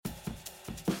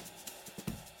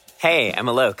Hey, I'm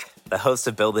Alok, the host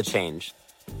of Build the Change,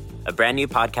 a brand new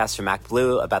podcast from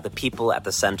MacBlue about the people at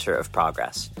the center of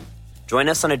progress. Join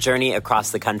us on a journey across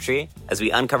the country as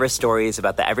we uncover stories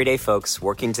about the everyday folks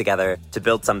working together to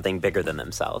build something bigger than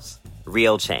themselves,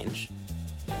 real change.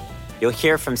 You'll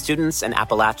hear from students in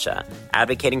Appalachia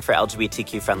advocating for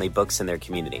LGBTQ-friendly books in their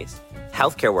communities,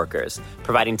 healthcare workers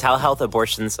providing telehealth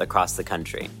abortions across the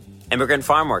country, immigrant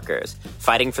farm workers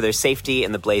fighting for their safety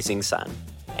in the blazing sun,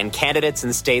 and candidates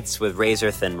in states with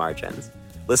razor-thin margins.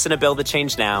 Listen to Build the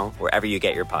Change now, wherever you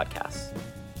get your podcasts.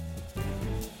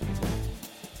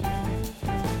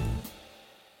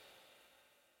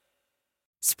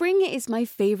 Spring is my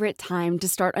favorite time to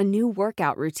start a new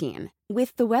workout routine.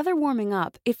 With the weather warming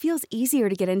up, it feels easier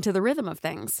to get into the rhythm of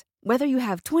things. Whether you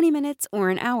have 20 minutes or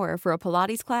an hour for a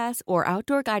Pilates class or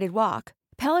outdoor guided walk,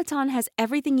 Peloton has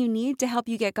everything you need to help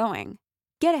you get going.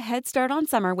 Get a head start on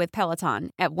summer with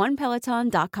Peloton at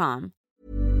onepeloton.com.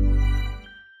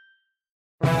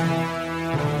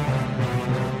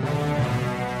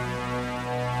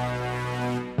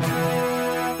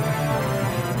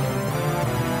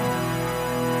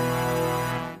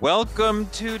 Welcome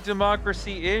to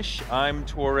Democracy-ish. I'm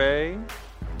Torre.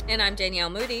 And I'm Danielle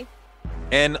Moody.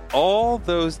 And all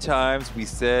those times we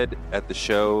said at the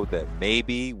show that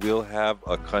maybe we'll have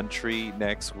a country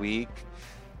next week,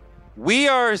 we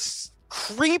are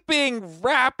creeping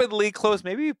rapidly close.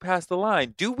 Maybe we passed the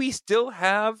line. Do we still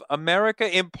have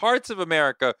America? In parts of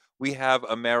America, we have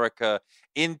America.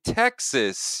 In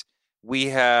Texas, we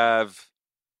have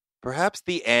perhaps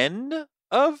the end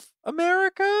of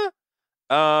America?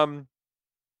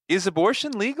 Is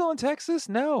abortion legal in Texas?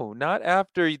 No, not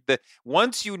after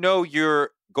once you know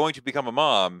you're going to become a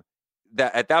mom,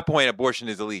 that at that point abortion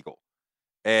is illegal.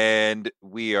 And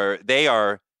they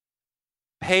are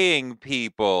paying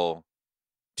people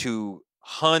to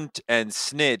hunt and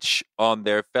snitch on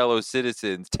their fellow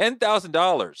citizens.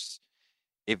 $10,000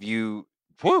 if you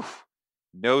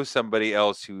know somebody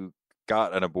else who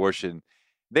got an abortion.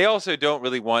 They also don't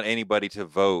really want anybody to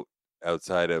vote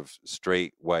outside of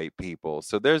straight white people.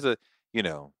 So there's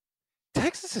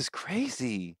Texas is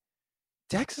crazy.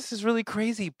 Texas is really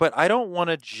crazy, but I don't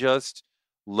want to just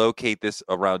locate this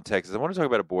around Texas. I want to talk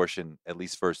about abortion at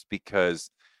least first, because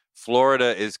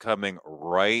Florida is coming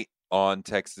right on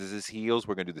Texas's heels.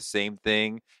 We're going to do the same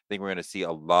thing. I think we're going to see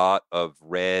a lot of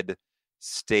red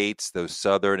states, those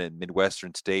southern and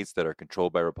Midwestern states that are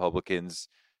controlled by Republicans,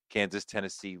 Kansas,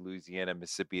 Tennessee, Louisiana,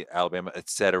 Mississippi, Alabama,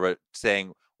 etc.,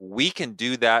 saying we can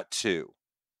do that too.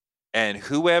 And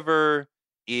whoever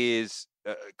is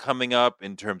coming up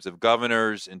in terms of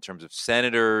governors, in terms of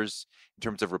senators, in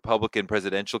terms of Republican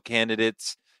presidential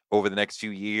candidates over the next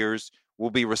few years will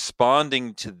be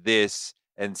responding to this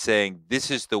and saying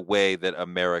this is the way that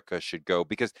America should go,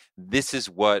 because this is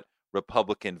what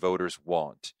Republican voters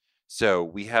want. So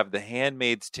we have The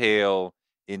Handmaid's Tale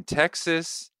in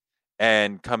Texas,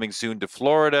 and coming soon to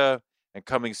Florida, and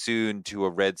coming soon to a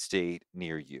red state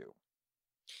near you.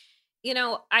 You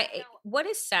know, what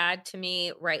is sad to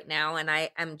me right now, and I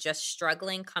am just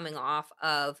struggling coming off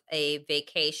of a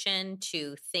vacation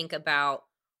to think about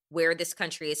where this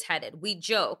country is headed. We've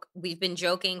been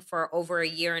joking for over a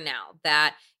year now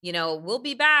that, we'll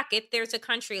be back if there's a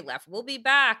country left. We'll be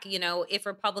back, if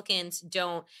Republicans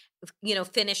don't,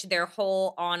 finish their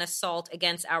whole on assault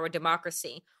against our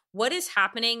democracy. What is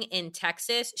happening in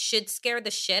Texas should scare the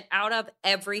shit out of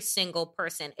every single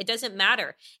person. It doesn't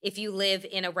matter if you live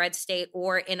in a red state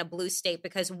or in a blue state,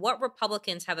 because what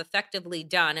Republicans have effectively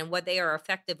done and what they are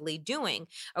effectively doing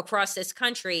across this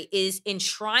country is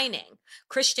enshrining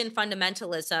Christian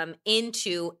fundamentalism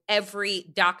into every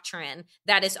doctrine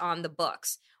that is on the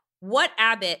books. What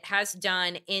Abbott has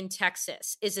done in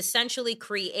Texas is essentially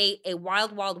create a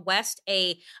wild, wild west,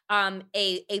 a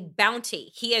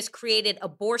bounty. He has created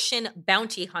abortion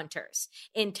bounty hunters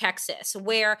in Texas,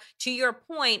 where, to your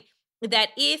point, that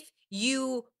if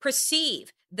you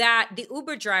perceive that the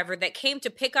Uber driver that came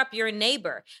to pick up your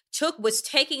neighbor was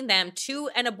taking them to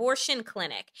an abortion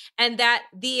clinic, and that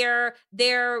their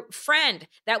friend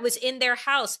that was in their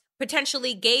house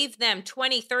potentially gave them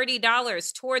 $20,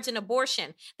 $30 towards an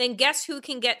abortion, then guess who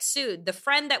can get sued? The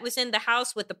friend that was in the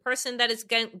house with the person that is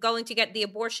going to get the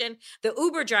abortion, the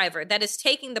Uber driver that is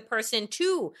taking the person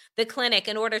to the clinic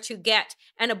in order to get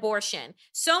an abortion.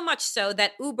 So much so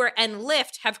that Uber and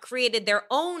Lyft have created their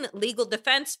own legal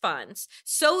defense funds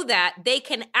so that they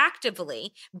can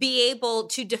actively be able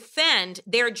to defend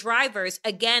their drivers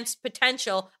against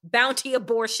potential bounty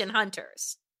abortion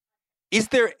hunters. Is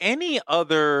there any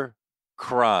other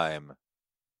crime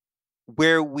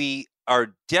where we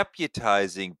are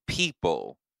deputizing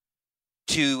people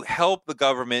to help the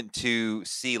government to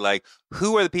see, like,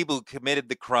 who are the people who committed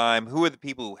the crime, who are the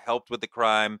people who helped with the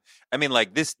crime. I mean,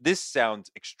 like, this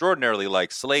sounds extraordinarily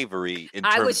like slavery in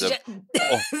I terms was of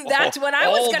that's what I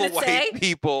was all going the to say. white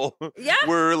people Yeah.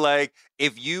 were like,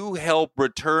 if you help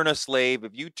return a slave,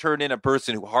 if you turn in a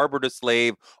person who harbored a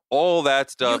slave, all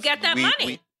that stuff, You get that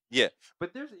money. yeah.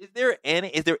 But is there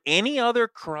any other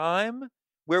crime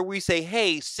where we say,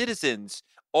 hey, citizens,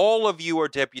 all of you are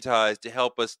deputized to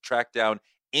help us track down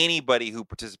anybody who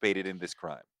participated in this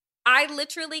crime? I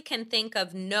literally can think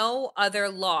of no other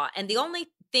law. And the only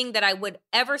thing that I would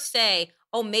ever say,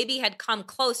 oh, maybe had come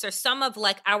close, are some of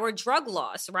like our drug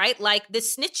laws, right? Like the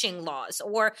snitching laws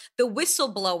or the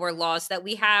whistleblower laws that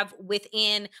we have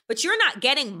within, but you're not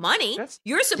getting money.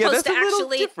 You're supposed to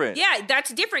actually, different. Yeah,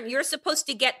 that's different. You're supposed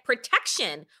to get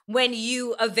protection when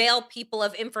you avail people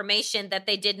of information that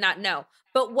they did not know.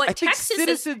 But what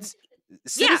Texas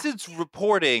citizens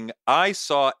reporting, I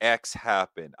saw X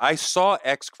happen, I saw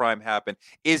X crime happen,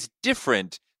 is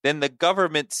different than the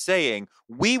government saying,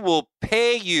 we will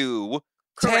pay you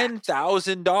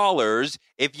 $10,000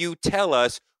 if you tell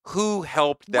us who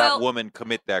helped that woman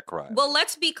commit that crime. Well,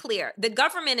 let's be clear. The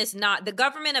government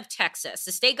of Texas,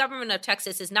 the state government of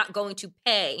Texas is not going to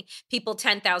pay people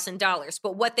 $10,000.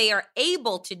 But what they are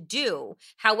able to do,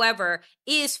 however,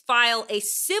 is file a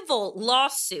civil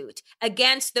lawsuit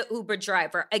against the Uber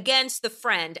driver, against the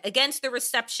friend, against the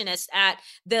receptionist at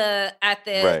the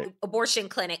Right. abortion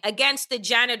clinic, against the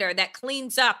janitor that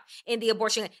cleans up in the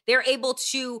abortion clinic. They're able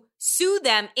to sue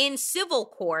them in civil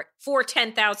court for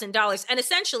 $10,000, and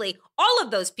essentially all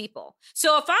of those people.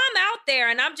 So if I'm out there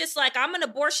and I'm just like, I'm an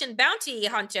abortion bounty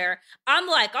hunter, I'm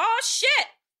like, oh shit,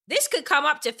 this could come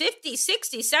up to $50,000,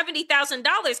 $60,000,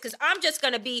 $70,000 because I'm just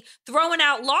going to be throwing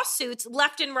out lawsuits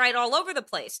left and right all over the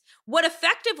place. What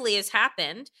effectively has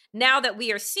happened now that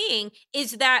we are seeing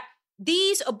is that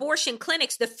these abortion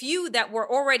clinics, the few that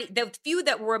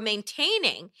were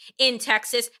maintaining in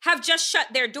Texas, have just shut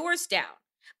their doors down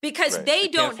because they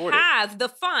don't have the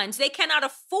funds. They cannot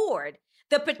afford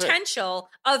the potential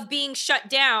of being shut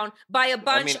down by a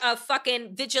bunch of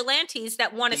fucking vigilantes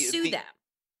that want to sue them.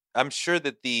 I'm sure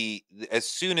that as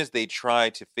soon as they try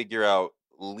to figure out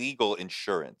legal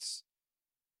insurance,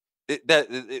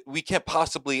 we can't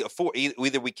possibly afford,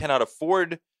 either we cannot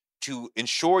afford to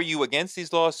insure you against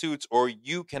these lawsuits, or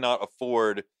you cannot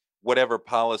afford whatever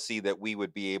policy that we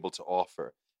would be able to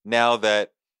offer. Now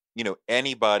that,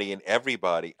 anybody and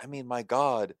everybody, I mean, my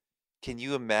God, can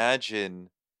you imagine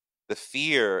the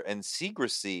fear and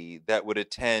secrecy that would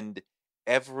attend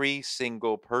every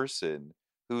single person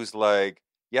who's like,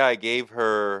 yeah, I gave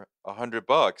her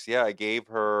 $100. Yeah, I gave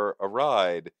her a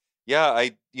ride. Yeah,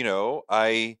 I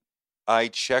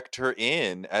checked her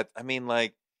in at. I mean,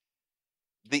 like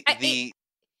the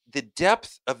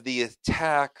depth of the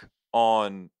attack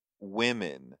on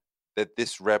women that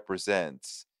this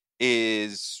represents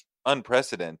is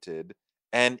unprecedented,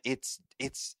 and it's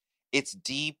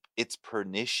deep, it's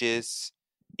pernicious,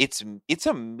 it's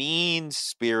a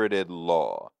mean-spirited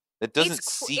law that doesn't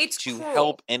seek to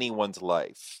help anyone's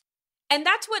life. And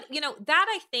that's what, that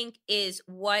I think is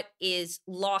what is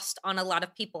lost on a lot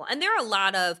of people. And there are a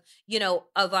lot of,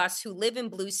 of us who live in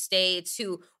blue states,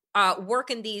 who work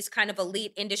in these kind of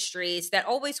elite industries that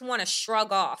always want to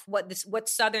shrug off what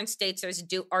southern states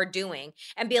are doing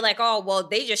and be like, oh, well,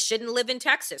 they just shouldn't live in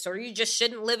Texas, or you just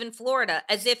shouldn't live in Florida,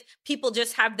 as if people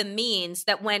just have the means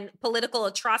that when political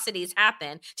atrocities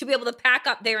happen to be able to pack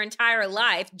up their entire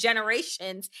life,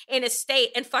 generations in a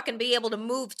state, and fucking be able to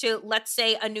move to, let's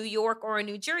say, a New York or a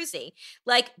New Jersey.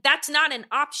 Like, that's not an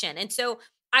option. And so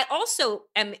I also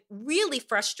am really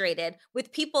frustrated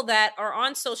with people that are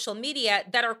on social media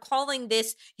that are calling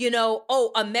this,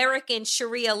 American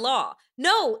Sharia law.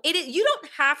 No, you don't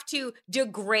have to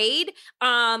degrade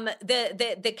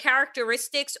the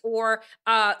characteristics or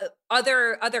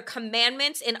other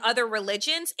commandments in other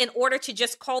religions in order to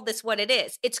just call this what it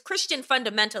is. It's Christian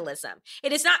fundamentalism.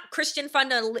 It is not Christian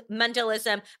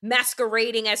fundamentalism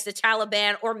masquerading as the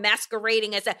Taliban or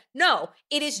masquerading as no,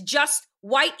 it is just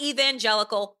white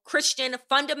evangelical Christian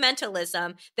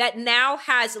fundamentalism that now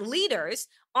has leaders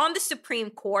on the Supreme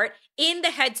Court, in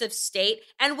the heads of state,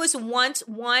 and was once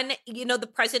the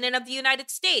president of the United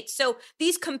States. So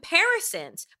these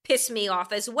comparisons piss me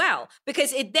off as well,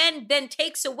 because it then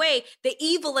takes away the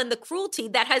evil and the cruelty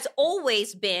that has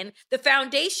always been the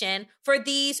foundation for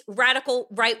these radical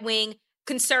right-wing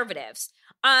conservatives.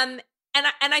 And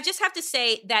I just have to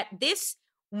say that this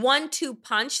 1-2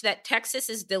 punch that Texas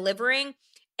is delivering,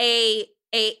 the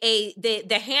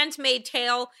Handmaid's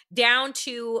Tale down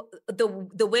to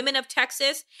the women of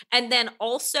Texas, and then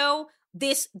also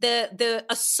the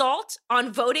assault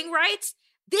on voting rights,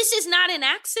 this is not an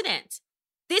accident.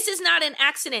 This is not an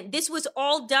accident. This was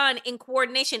all done in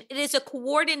coordination. It is a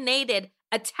coordinated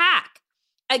attack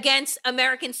against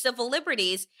American civil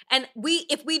liberties. And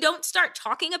if we don't start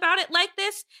talking about it like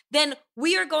this, then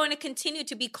we are going to continue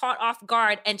to be caught off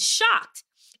guard and shocked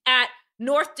at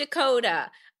North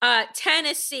Dakota,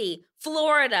 Tennessee,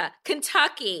 Florida,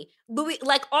 Kentucky,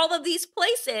 like all of these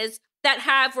places that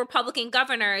have Republican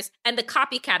governors and the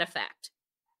copycat effect.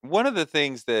 One of the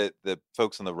things that the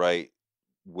folks on the right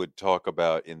would talk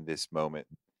about in this moment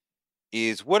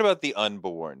is, what about the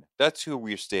unborn? That's who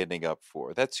we're standing up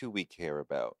for. That's who we care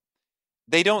about.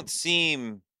 They don't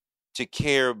seem to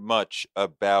care much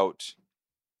about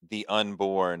the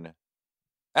unborn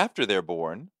after they're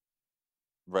born.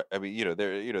 Right? I mean,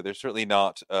 they're certainly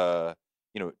not,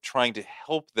 trying to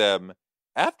help them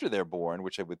after they're born,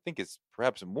 which I would think is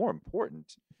perhaps more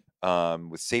important,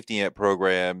 with safety net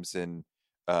programs and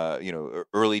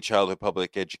early childhood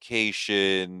public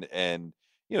education and,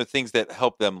 things that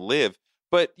help them live.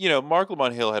 But, Marc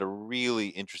Lamont Hill had a really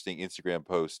interesting Instagram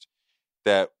post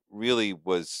that really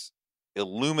was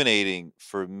illuminating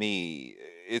for me.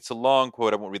 It's a long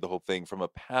quote. I won't read the whole thing, from a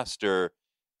pastor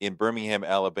in Birmingham,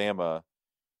 Alabama,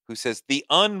 who says, "The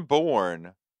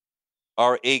unborn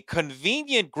are a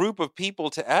convenient group of people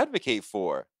to advocate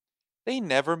for. They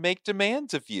never make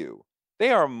demands of you.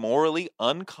 They are morally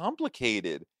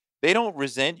uncomplicated. They don't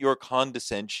resent your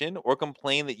condescension or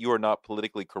complain that you are not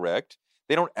politically correct.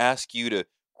 They don't ask you to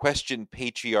question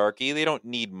patriarchy. They don't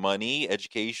need money,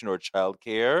 education, or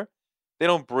childcare. They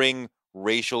don't bring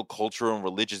racial, cultural, and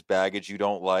religious baggage you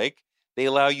don't like. They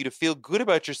allow you to feel good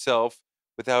about yourself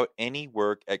without any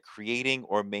work at creating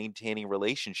or maintaining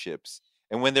relationships.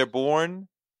 And when they're born,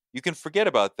 you can forget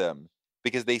about them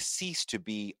because they cease to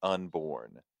be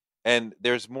unborn." And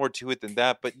there's more to it than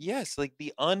that. But yes, like,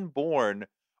 the unborn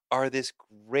are this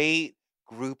great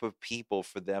group of people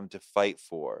for them to fight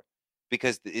for,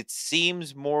 because it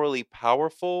seems morally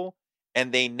powerful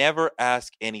and they never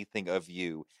ask anything of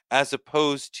you, as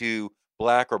opposed to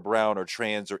Black or brown or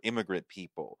trans or immigrant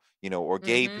people, or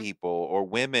gay people or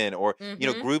women or,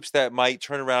 groups that might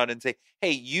turn around and say,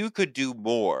 hey, you could do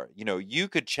more. You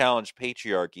could challenge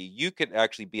patriarchy. You could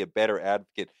actually be a better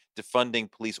advocate defunding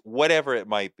police, whatever it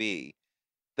might be.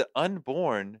 The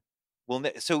unborn will.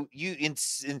 So you,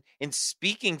 in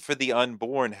speaking for the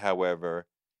unborn, however,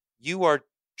 you are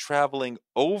traveling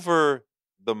over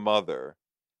the mother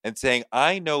and saying,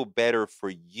 I know better for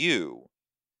you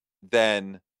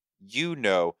than you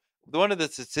know. One of the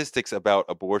statistics about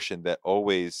abortion that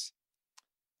always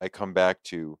I come back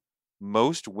to,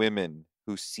 most women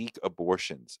who seek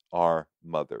abortions are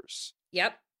mothers.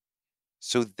 Yep.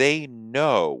 So they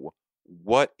know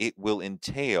what it will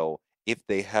entail if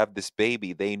they have this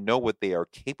baby. They know what they are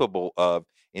capable of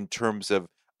in terms of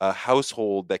a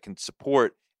household that can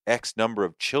support X number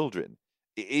of children.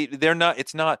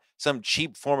 It's not some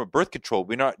cheap form of birth control.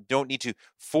 Don't need to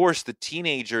force the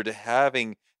teenager to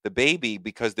having the baby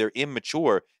because they're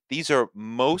immature. These are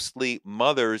mostly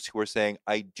mothers who are saying,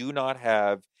 I do not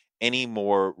have any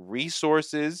more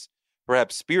resources,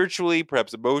 perhaps spiritually,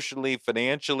 perhaps emotionally,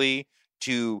 financially,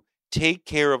 to take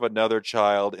care of another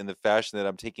child in the fashion that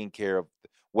I'm taking care of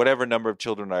whatever number of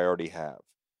children I already have.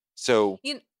 So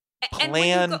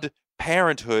planned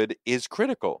parenthood is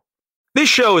critical. This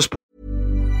show is...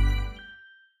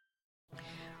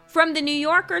 From The New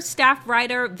Yorker staff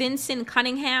writer Vincent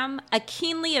Cunningham, a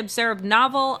keenly observed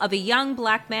novel of a young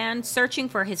Black man searching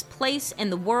for his place in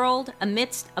the world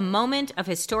amidst a moment of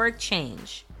historic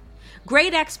change.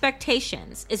 Great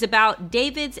Expectations is about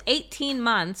David's 18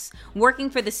 months working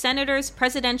for the senator's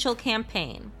presidential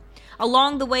campaign.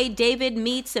 Along the way, David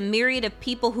meets a myriad of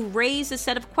people who raise a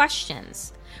set of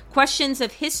questions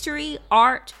of history,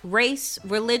 art, race,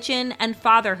 religion, and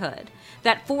fatherhood,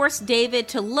 that forced David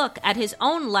to look at his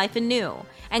own life anew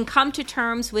and come to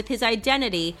terms with his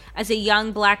identity as a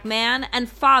young Black man and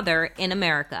father in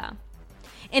America.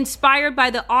 Inspired by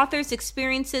the author's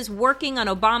experiences working on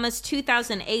Obama's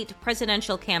 2008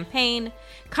 presidential campaign,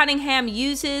 Cunningham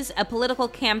uses a political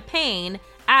campaign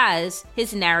as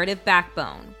his narrative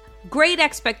backbone. Great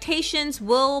Expectations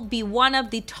will be one of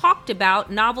the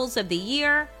talked-about novels of the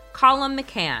year, Colum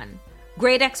McCann.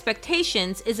 Great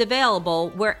Expectations is available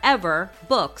wherever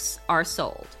books are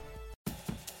sold.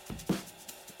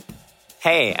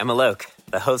 Hey, I'm Alok,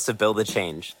 the host of Build the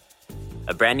Change,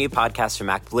 a brand new podcast from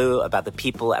MacBlue about the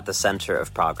people at the center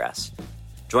of progress.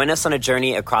 Join us on a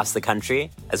journey across the country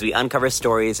as we uncover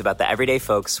stories about the everyday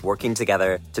folks working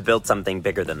together to build something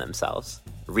bigger than themselves.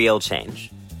 Real change.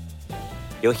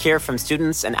 You'll hear from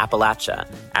students in Appalachia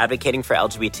advocating for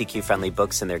LGBTQ-friendly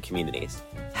books in their communities,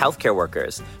 healthcare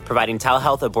workers providing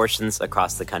telehealth abortions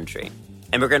across the country,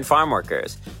 immigrant farm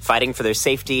workers fighting for their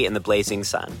safety in the blazing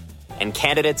sun, and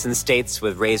candidates in states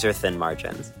with razor-thin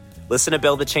margins. Listen to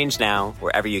Build the Change Now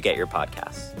wherever you get your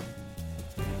podcasts.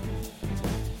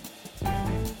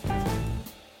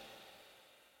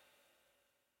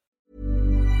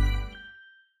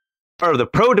 Of the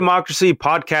Pro-Democracy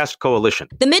Podcast Coalition.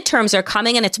 The midterms are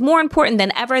coming, and it's more important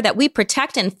than ever that we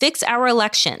protect and fix our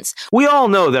elections. We all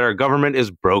know that our government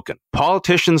is broken.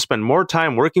 Politicians spend more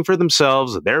time working for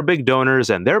themselves, their big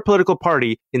donors, and their political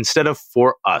party instead of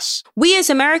for us. We as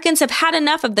Americans have had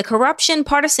enough of the corruption,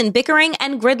 partisan bickering,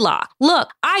 and gridlock. Look,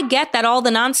 I get that all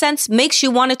the nonsense makes you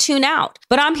want to tune out,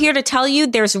 but I'm here to tell you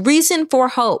there's reason for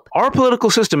hope. Our political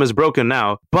system is broken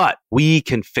now, but we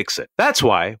can fix it. That's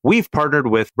why we've partnered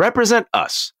with Represent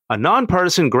Us, a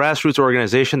nonpartisan grassroots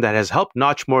organization that has helped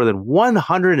notch more than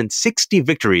 160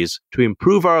 victories to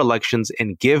improve our elections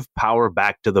and give power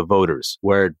back to the voters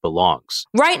where it belongs.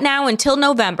 Right now until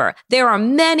November, there are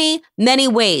many, many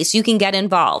ways you can get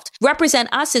involved. Represent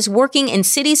Us is working in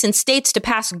cities and states to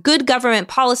pass good government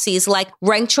policies like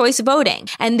ranked choice voting,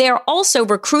 and they're also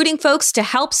recruiting folks to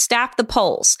help staff the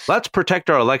polls. Let's protect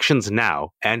our elections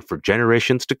now and for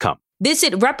generations to come.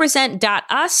 Visit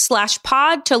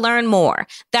represent.us/pod to learn more.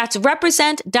 That's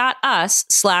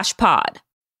represent.us/pod.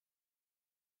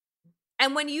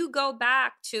 And when you go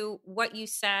back to what you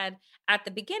said at the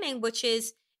beginning, which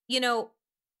is,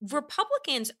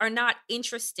 Republicans are not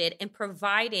interested in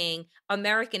providing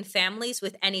American families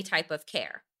with any type of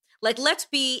care. Like, let's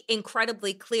be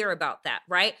incredibly clear about that,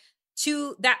 right?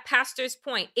 To that pastor's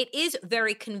point, it is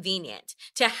very convenient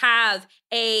to have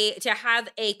a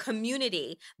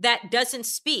community that doesn't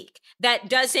speak, that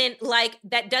doesn't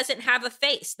have a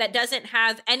face, that doesn't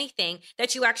have anything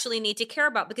that you actually need to care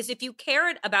about. Because if you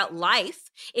cared about life,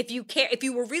 if you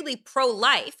were really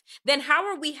pro-life, then how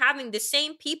are we having the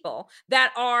same people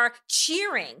that are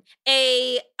cheering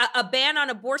a ban on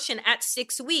abortion at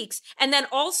 6 weeks and then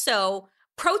also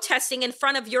protesting in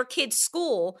front of your kid's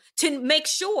school to make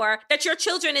sure that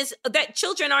children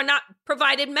are not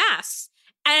provided masks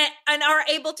and are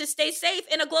able to stay safe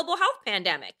in a global health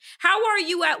pandemic? How are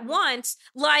you at once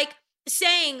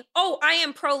saying, oh, I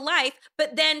am pro-life,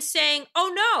 but then saying,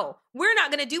 oh no, we're not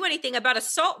going to do anything about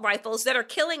assault rifles that are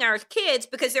killing our kids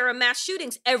because there are mass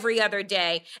shootings every other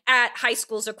day at high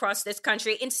schools across this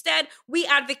country. Instead, we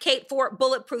advocate for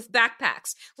bulletproof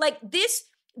backpacks. Like this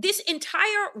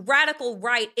entire radical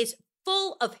right is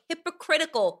full of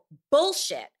hypocritical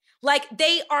bullshit. Like,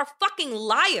 they are fucking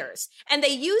liars, and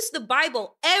they use the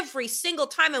Bible every single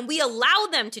time, and we allow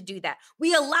them to do that.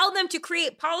 We allow them to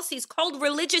create policies called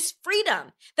religious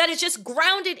freedom that is just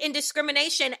grounded in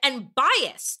discrimination and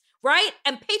bias, right?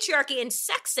 And patriarchy and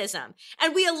sexism.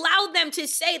 And we allow them to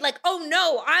say, like, oh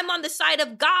no, I'm on the side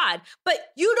of God.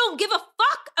 But you don't give a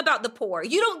fuck about the poor.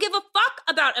 You don't give a fuck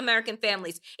about American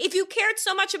families. If you cared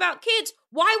so much about kids,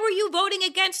 why were you voting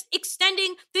against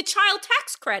extending the child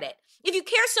tax credit? If you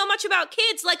care so much about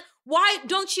kids, like, why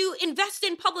don't you invest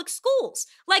in public schools?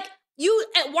 Like,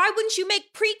 why wouldn't you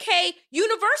make pre-K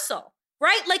universal?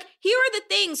 Right? Like, here are the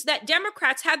things that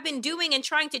Democrats have been doing and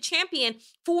trying to champion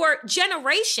for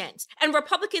generations and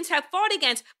Republicans have fought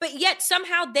against, but yet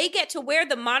somehow they get to wear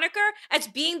the moniker as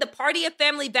being the party of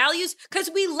family values because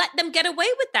we let them get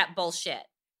away with that bullshit.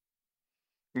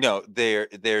 No,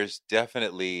 there's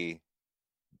definitely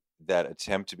that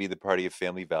attempt to be the party of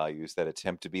family values, that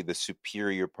attempt to be the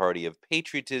superior party of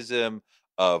patriotism,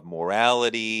 of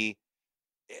morality.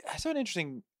 I saw an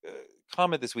interesting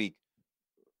comment this week,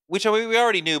 which we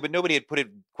already knew, but nobody had put it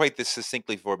quite this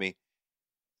succinctly for me.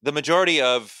 The majority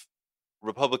of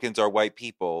Republicans are white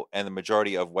people, and the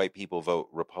majority of white people vote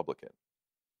Republican.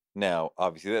 Now,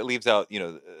 obviously, that leaves out,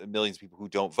 millions of people who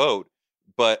don't vote,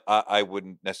 but I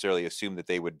wouldn't necessarily assume that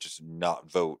they would just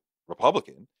not vote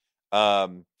Republican.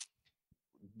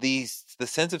 The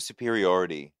sense of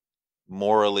superiority,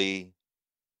 morally,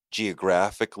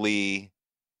 geographically,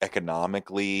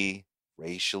 economically,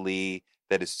 racially,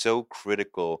 that is so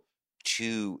critical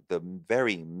to the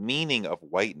very meaning of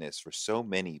whiteness for so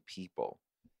many people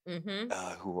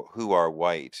who are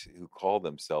white, who call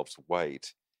themselves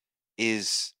white,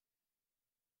 is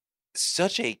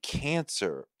such a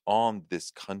cancer on this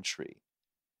country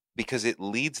because it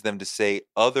leads them to say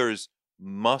others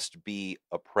must be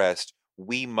oppressed.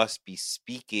 We must be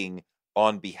speaking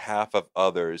on behalf of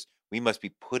others. We must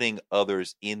be putting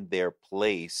others in their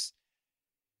place.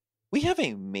 We have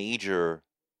a major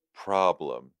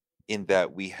problem in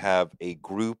that we have a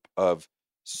group of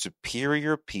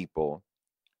superior people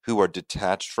who are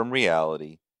detached from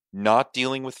reality, not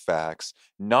dealing with facts,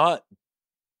 not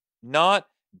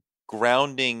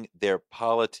grounding their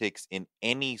politics in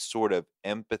any sort of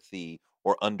empathy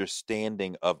or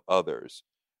understanding of others,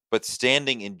 but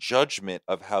standing in judgment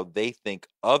of how they think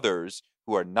others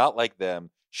who are not like them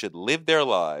should live their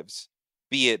lives,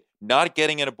 be it not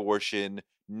getting an abortion,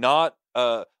 not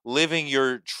living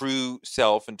your true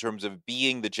self in terms of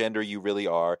being the gender you really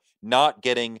are, not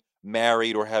getting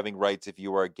married or having rights if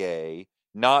you are gay,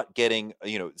 not getting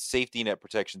safety net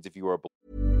protections if you are.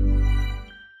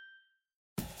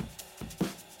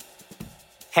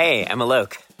 Hey, I'm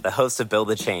Alok, the host of Build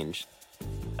the Change,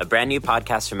 a brand new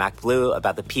podcast from MacBlue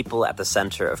about the people at the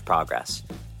center of progress.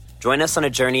 Join us on a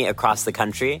journey across the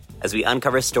country as we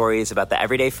uncover stories about the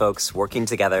everyday folks working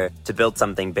together to build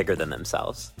something bigger than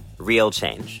themselves, real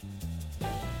change.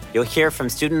 You'll hear from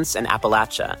students in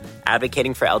Appalachia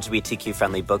advocating for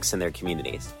LGBTQ-friendly books in their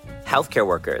communities, healthcare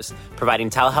workers providing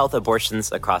telehealth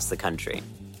abortions across the country,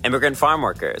 immigrant farm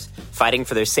workers fighting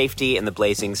for their safety in the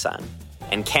blazing sun,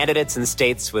 and candidates in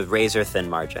states with razor-thin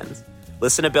margins.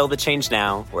 Listen to Build the Change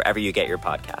now, wherever you get your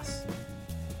podcasts.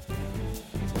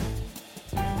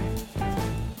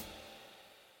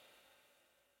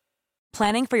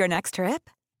 Planning for your next trip?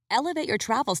 Elevate your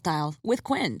travel style with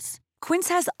Quince. Quince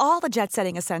has all the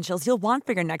jet-setting essentials you'll want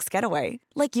for your next getaway,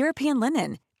 like European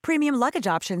linen, premium luggage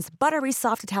options, buttery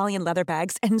soft Italian leather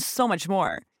bags, and so much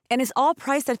more. And is all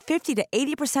priced at 50 to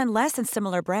 80% less than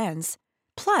similar brands.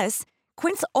 Plus,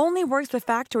 Quince only works with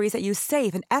factories that use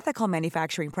safe and ethical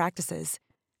manufacturing practices.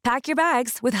 Pack your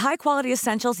bags with high-quality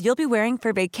essentials you'll be wearing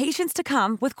for vacations to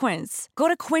come with Quince. Go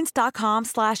to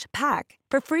quince.com/pack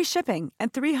for free shipping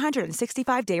and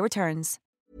 365-day returns.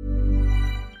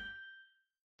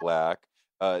 Black,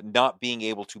 not being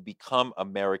able to become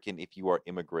American if you are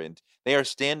immigrant. They are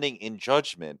standing in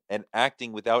judgment and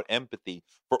acting without empathy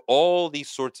for all these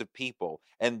sorts of people.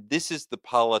 And this is the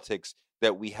politics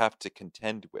that we have to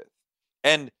contend with.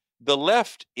 And the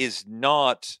left is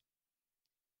not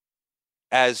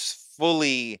as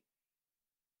fully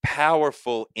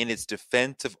powerful in its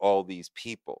defense of all these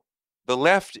people. The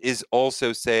left is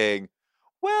also saying,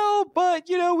 well, but,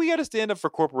 we got to stand up for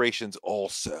corporations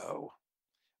also,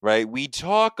 right? We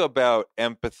talk about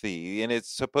empathy, and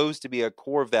it's supposed to be a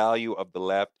core value of the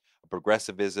left, of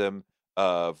progressivism,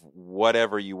 of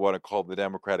whatever you want to call the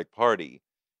Democratic Party.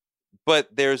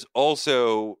 But there's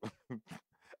also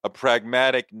a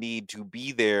pragmatic need to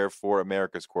be there for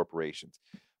America's corporations.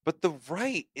 But the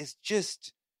right is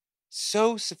just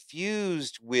so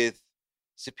suffused with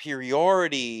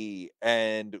superiority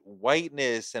and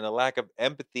whiteness and a lack of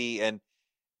empathy, and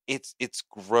it's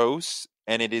gross,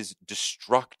 and it is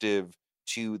destructive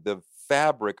to the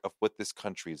fabric of what this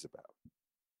country is about.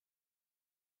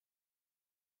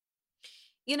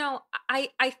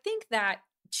 I think that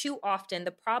too often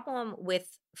the problem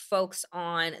with folks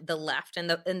on the left and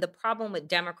the problem with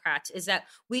Democrats is that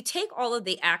we take all of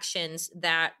the actions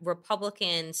that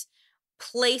Republicans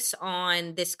place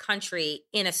on this country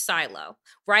in a silo,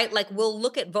 right? Like we'll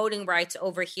look at voting rights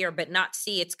over here, but not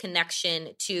see its connection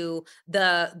to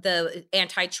the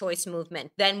anti-choice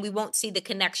movement. Then we won't see the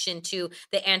connection to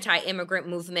the anti-immigrant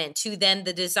movement, to then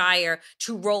the desire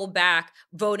to roll back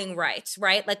voting rights,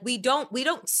 right? Like we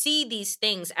don't see these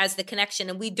things as the connection,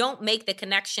 and we don't make the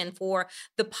connection for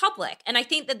the public. And I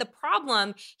think that the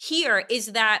problem here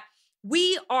is that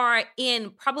we are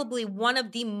in probably one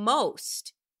of the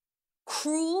most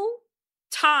cruel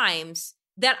times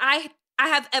that I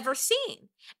have ever seen.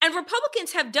 And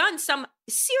Republicans have done some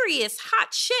serious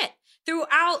hot shit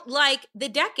throughout like the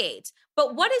decades.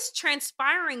 But what is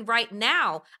transpiring right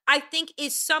now, I think,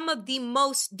 is some of the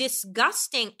most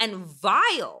disgusting and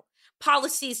vile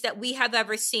policies that we have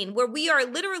ever seen, where we are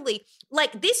literally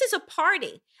like, this is a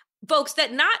party, folks,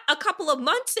 that not a couple of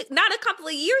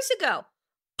years ago,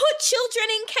 put children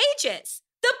in cages.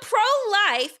 The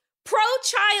pro-life,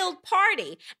 pro-child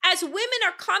party, as women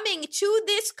are coming to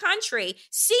this country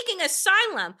seeking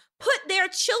asylum, put their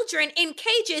children in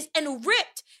cages and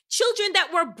ripped children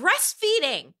that were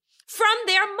breastfeeding from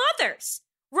their mothers,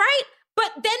 right?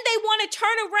 But then they want to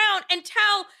turn around and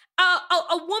tell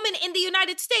a woman in the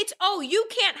United States, oh, you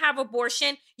can't have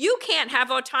abortion, you can't have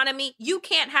autonomy, you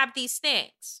can't have these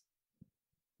things.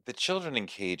 The children in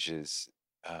cages,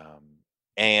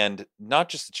 and not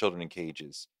just the children in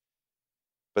cages,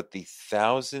 but the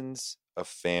thousands of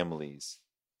families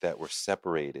that were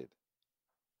separated,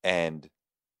 and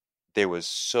there was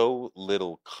so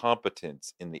little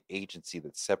competence in the agency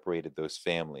that separated those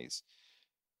families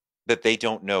that they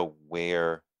don't know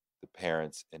where the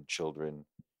parents and children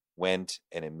went.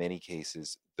 And in many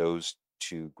cases, those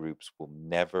two groups will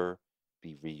never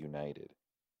be reunited.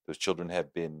 Those children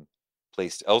have been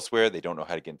placed elsewhere. They don't know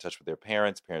how to get in touch with their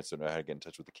parents. Parents don't know how to get in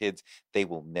touch with the kids. They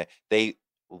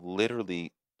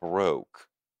literally broke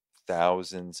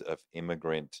thousands of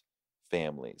immigrant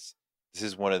families. This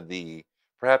is one of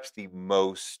perhaps the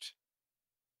most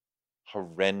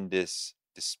horrendous,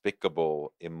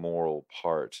 despicable, immoral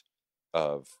part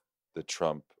of the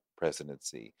Trump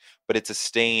presidency. But it's a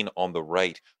stain on the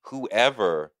right.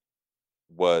 Whoever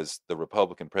was the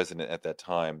Republican president at that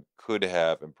time could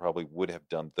have and probably would have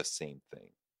done the same thing.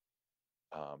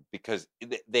 Because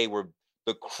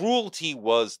the cruelty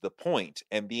was the point,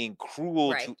 and being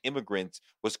cruel to immigrants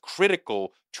was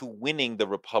critical to winning the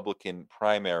Republican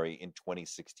primary in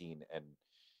 2016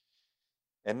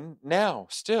 and now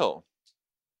still.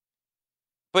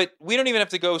 But we don't even have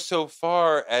to go so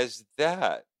far as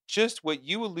that. Just what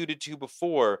you alluded to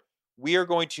before, we are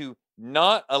going to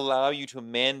not allow you to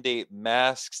mandate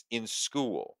masks in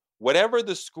school. Whatever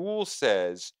the school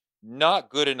says, not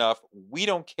good enough. We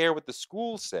don't care what the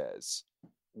school says.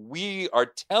 We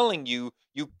are telling you,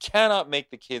 you cannot make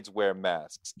the kids wear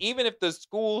masks. Even if the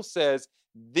school says,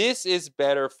 this is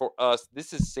better for us,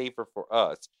 this is safer for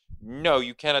us. No,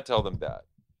 you cannot tell them that.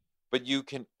 But you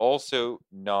can also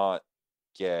not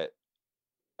get...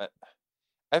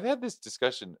 I've had this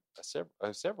discussion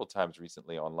several times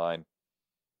recently online.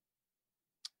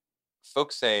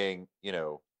 Folks saying,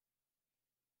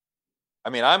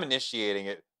 I'm initiating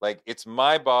it. Like, it's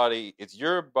my body, it's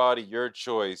your body, your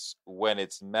choice when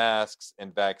it's masks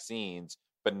and vaccines,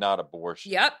 but not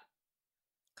abortion. Yep.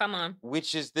 Come on.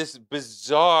 Which is this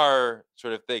bizarre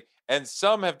sort of thing. And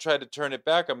some have tried to turn it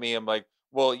back on me. I'm like,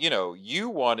 well, you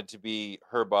want it to be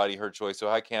her body, her choice, so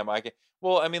I can.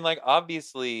 Well,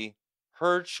 obviously,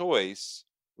 her choice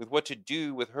with what to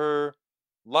do with her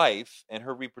life and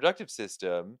her reproductive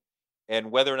system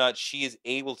and whether or not she is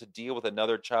able to deal with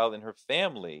another child in her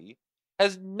family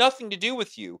has nothing to do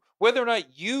with you. Whether or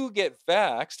not you get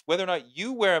vaxxed, whether or not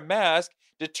you wear a mask,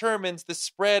 determines the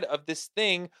spread of this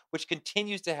thing, which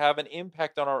continues to have an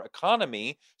impact on our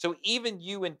economy. So even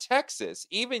you in Texas,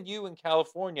 even you in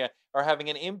California are having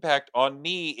an impact on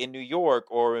me in New York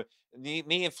or me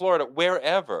in Florida,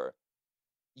 wherever.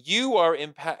 You are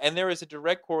and there is a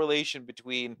direct correlation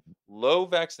between low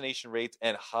vaccination rates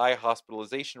and high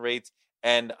hospitalization rates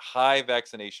and high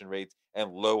vaccination rates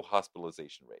and low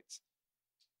hospitalization rates.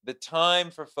 The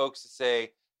time for folks to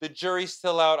say, the jury's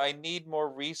still out, I need more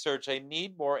research, I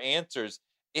need more answers,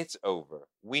 it's over.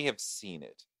 We have seen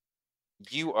it.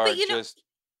 You are just...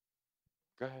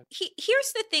 Go ahead.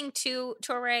 Here's the thing, too,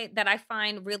 Torre, that I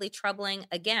find really troubling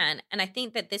again. And I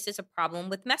think that this is a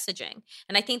problem with messaging.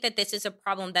 And I think that this is a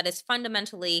problem that is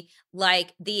fundamentally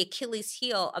like the Achilles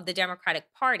heel of the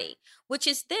Democratic Party, which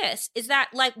is that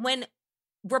like when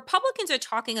Republicans are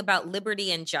talking about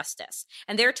liberty and justice,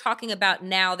 and they're talking about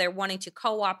now they're wanting to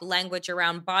co-opt language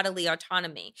around bodily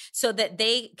autonomy so that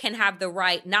they can have the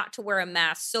right not to wear a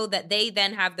mask, so that they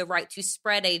then have the right to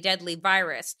spread a deadly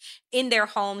virus in their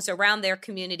homes, around their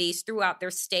communities, throughout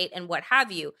their state, and what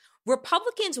have you.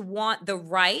 Republicans want the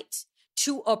right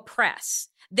to oppress.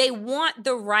 They want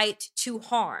the right to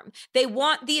harm. They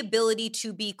want the ability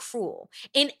to be cruel.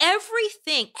 In every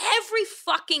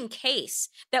fucking case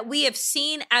that we have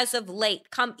seen as of late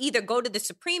either go to the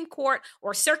Supreme Court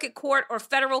or Circuit Court or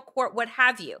federal court, what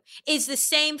have you, is the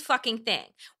same fucking thing.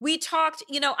 We talked,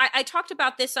 I talked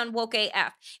about this on Woke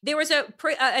AF. There was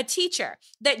a teacher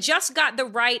that just got the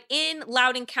right in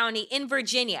Loudoun County in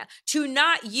Virginia to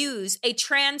not use a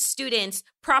trans student's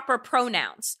proper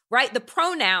pronouns, right? The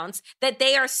pronouns that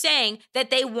they are saying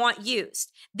that they want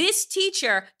used. This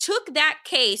teacher took that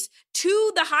case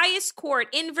to the highest court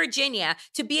in Virginia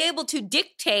to be able to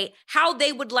dictate how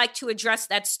they would like to address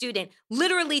that student,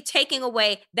 literally taking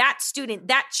away that student,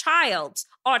 that child's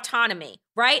autonomy,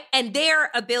 right? And their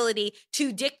ability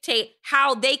to dictate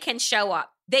how they can show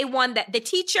up. They won that. The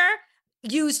teacher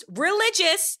used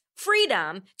religious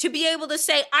freedom to be able to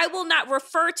say, I will not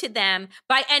refer to them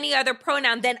by any other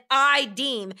pronoun than I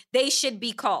deem they should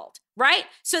be called, right?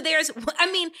 So and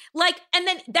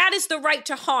then that is the right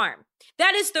to harm.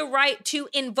 That is the right to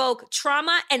invoke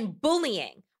trauma and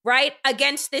bullying, right,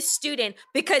 against this student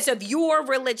because of your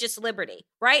religious liberty,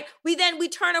 right? We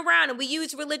turn around and we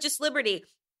use religious liberty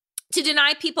to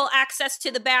deny people access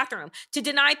to the bathroom, to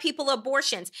deny people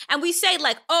abortions. And we say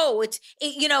like,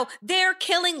 they're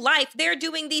killing life. They're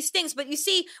doing these things. But you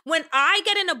see, when I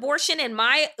get an abortion in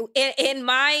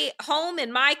my home,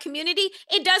 in my community,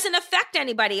 it doesn't affect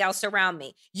anybody else around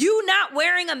me. You not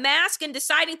wearing a mask and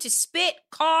deciding to spit,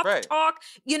 cough, talk,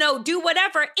 do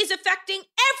whatever is affecting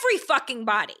every fucking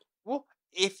body. Well,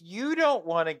 if you don't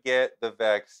want to get the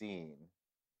vaccine,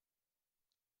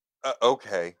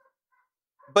 Okay.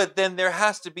 But then there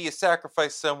has to be a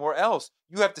sacrifice somewhere else.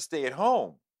 You have to stay at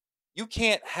home. You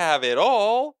can't have it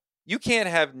all. You can't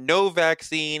have no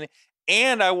vaccine.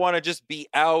 And I want to just be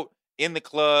out in the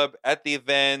club, at the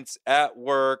events, at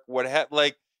work,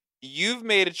 like, you've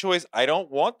made a choice. I don't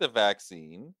want the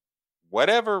vaccine,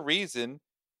 whatever reason,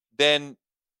 then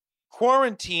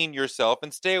quarantine yourself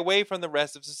and stay away from the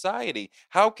rest of society.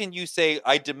 How can you say,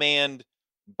 I demand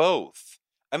both?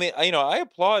 I mean, I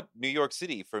applaud New York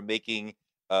City for making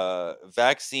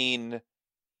vaccine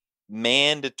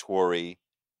mandatory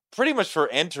pretty much for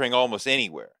entering almost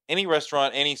anywhere. Any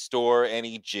restaurant, any store,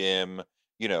 any gym,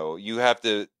 you have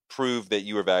to prove that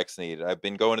you were vaccinated. I've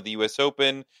been going to the US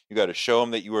Open. You got to show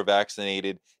them that you were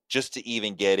vaccinated just to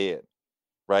even get in,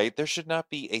 right? There should not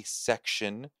be a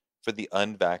section for the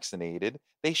unvaccinated.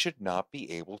 They should not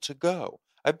be able to go.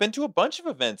 I've been to a bunch of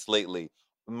events lately.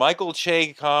 Michael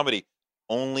Che comedy,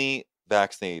 only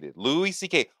vaccinated. Louis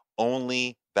C.K.,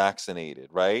 only vaccinated,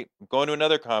 right? I'm going to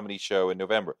another comedy show in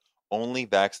November, only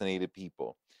vaccinated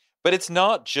people. But it's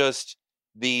not just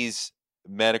these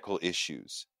medical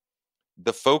issues.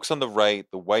 The folks on the right,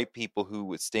 the white people who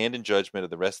would stand in judgment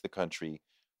of the rest of the country,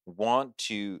 want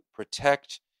to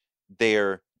protect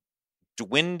their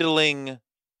dwindling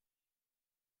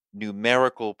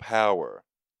numerical power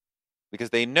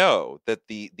because they know that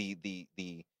the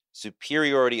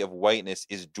superiority of whiteness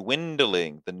is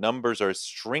dwindling. The numbers are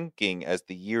shrinking as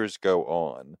the years go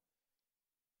on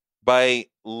by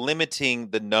limiting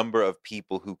the number of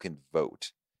people who can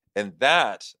vote. And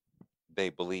that, they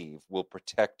believe, will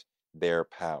protect their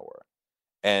power.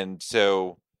 And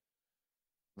so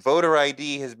voter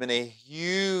ID has been a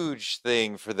huge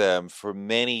thing for them for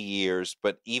many years,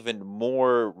 but even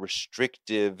more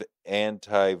restrictive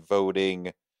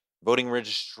anti-voting, voting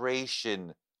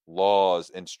registration laws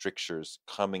and strictures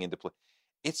coming into play.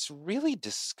 It's really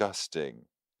disgusting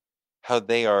how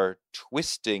they are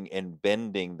twisting and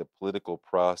bending the political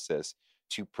process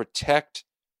to protect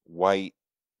white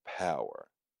power.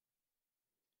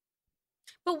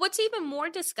 But what's even more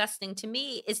disgusting to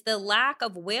me is the lack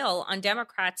of will on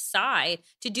Democrats' side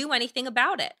to do anything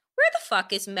about it. Where the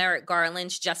fuck is Merrick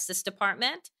Garland's Justice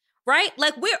Department? Right?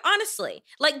 Like, we're honestly,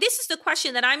 like, this is the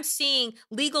question that I'm seeing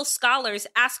legal scholars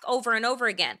ask over and over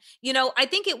again. I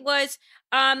think it was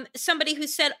somebody who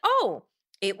said,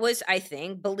 it was,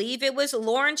 believe it was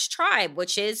Lawrence Tribe,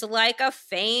 which is like a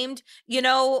famed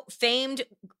legal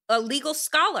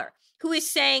scholar who is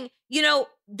saying,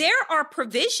 there are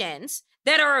provisions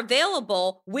that are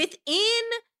available within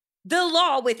the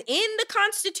law, within the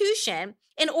Constitution,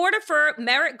 in order for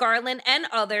Merrick Garland and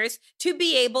others to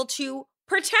be able to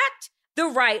protect the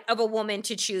right of a woman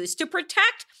to choose, to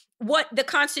protect what the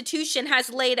Constitution has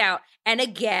laid out. And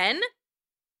again,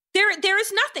 there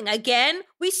is nothing. Again,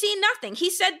 we see nothing.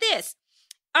 He said this.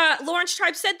 Lawrence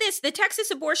Tribe said this: the Texas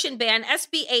abortion ban,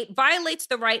 SB 8, violates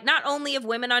the right not only of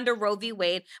women under Roe v.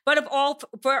 Wade, but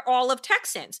for all of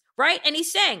Texans, right? And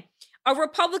he's saying a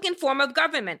Republican form of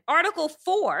government. Article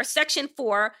 4, Section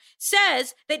 4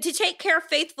 says that to take care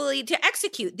faithfully to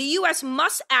execute, the U.S.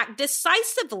 must act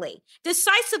decisively,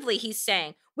 he's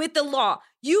saying, with the law.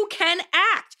 You can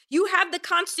act. You have the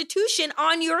Constitution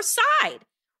on your side,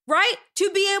 right?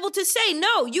 To be able to say,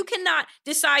 no, you cannot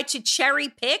decide to cherry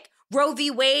pick. Roe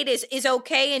v. Wade is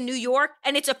okay in New York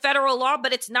and it's a federal law,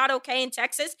 but it's not okay in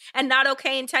Texas and not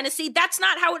okay in Tennessee. That's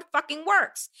not how it fucking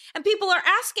works. And people are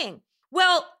asking,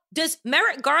 well, does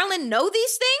Merrick Garland know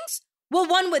these things? Well,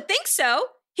 one would think so.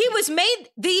 He was made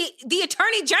the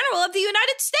Attorney General of the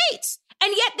United States,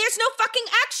 and yet there's no fucking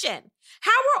action.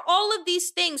 How are all of these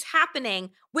things happening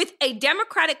with a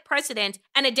Democratic president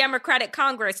and a Democratic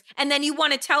Congress, and then you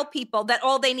want to tell people that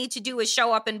all they need to do is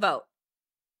show up and vote?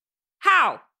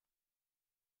 How?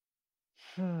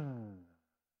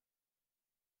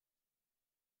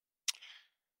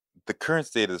 The current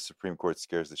state of the Supreme Court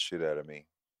scares the shit out of me,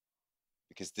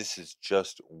 because this is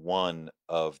just one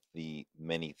of the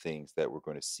many things that we're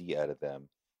going to see out of them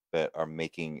that are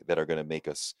going to make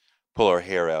us pull our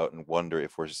hair out and wonder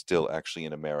if we're still actually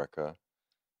in America.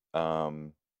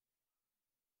 On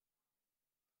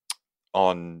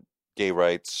gay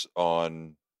rights,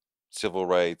 on civil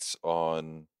rights,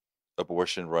 on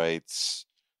abortion rights,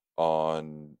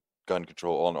 on gun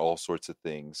control, on all sorts of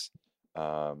things.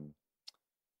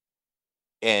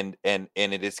 And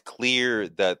it is clear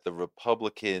that the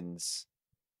Republicans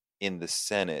in the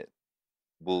Senate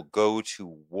will go to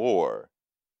war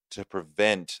to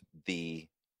prevent the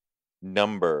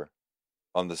number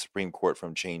on the Supreme Court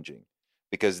from changing,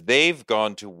 because they've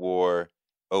gone to war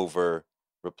over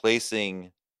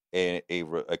replacing a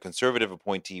conservative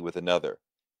appointee with another,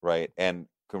 right? And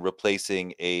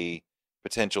replacing a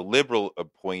potential liberal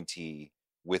appointee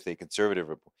with a conservative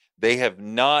appointee. They have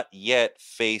not yet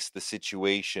faced the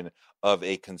situation of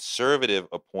a conservative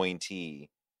appointee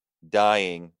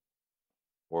dying,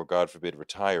 or God forbid,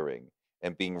 retiring,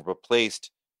 and being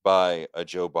replaced by a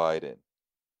Joe Biden.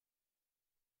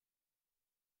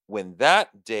 When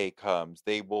that day comes,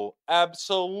 they will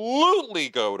absolutely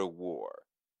go to war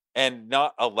and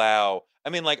not allow. I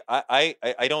mean, like, I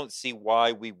don't see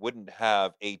why we wouldn't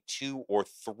have a 2 or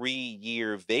 3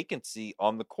 year vacancy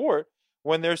on the court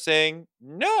when they're saying,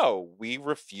 no, we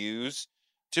refuse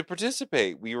to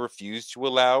participate. We refuse to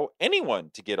allow anyone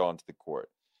to get onto the court.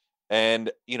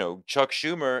 And, Chuck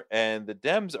Schumer and the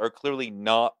Dems are clearly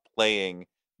not playing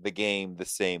the game the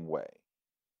same way.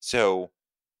 So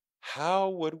how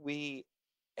would we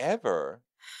ever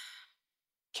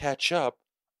catch up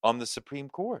on the Supreme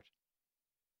Court?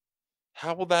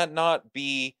 How will that not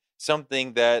be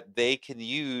something that they can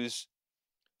use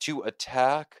to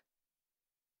attack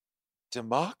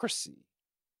democracy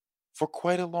for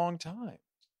quite a long time?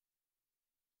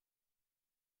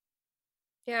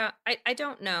 Yeah, I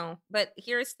don't know. But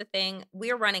here's the thing.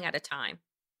 We're running out of time,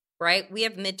 right? We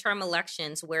have midterm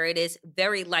elections where it is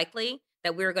very likely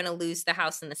that we're going to lose the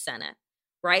House and the Senate,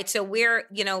 right? So we're,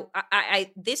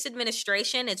 this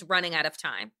administration is running out of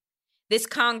time. This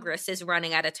Congress is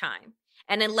running out of time.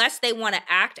 And unless they want to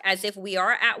act as if we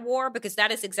are at war, because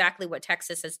that is exactly what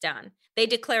Texas has done. They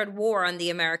declared war on the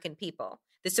American people.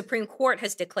 The Supreme Court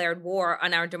has declared war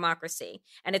on our democracy.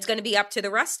 And it's going to be up to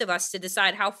the rest of us to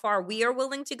decide how far we are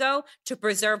willing to go to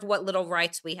preserve what little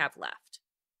rights we have left.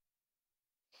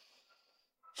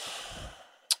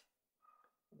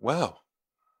 Wow.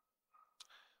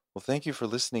 Well, thank you for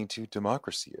listening to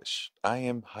Democracy-ish. I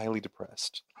am highly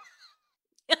depressed.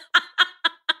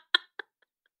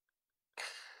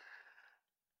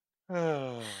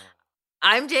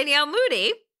 I'm Danielle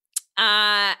Moody,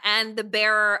 and the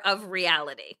bearer of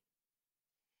reality.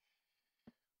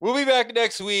 We'll be back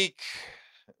next week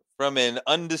from an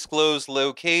undisclosed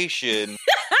location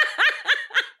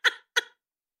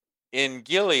in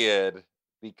Gilead,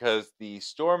 because the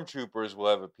stormtroopers will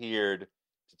have appeared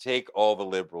to take all the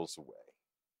liberals away.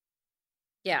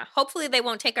 Yeah, hopefully they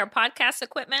won't take our podcast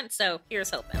equipment, so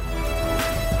here's hoping.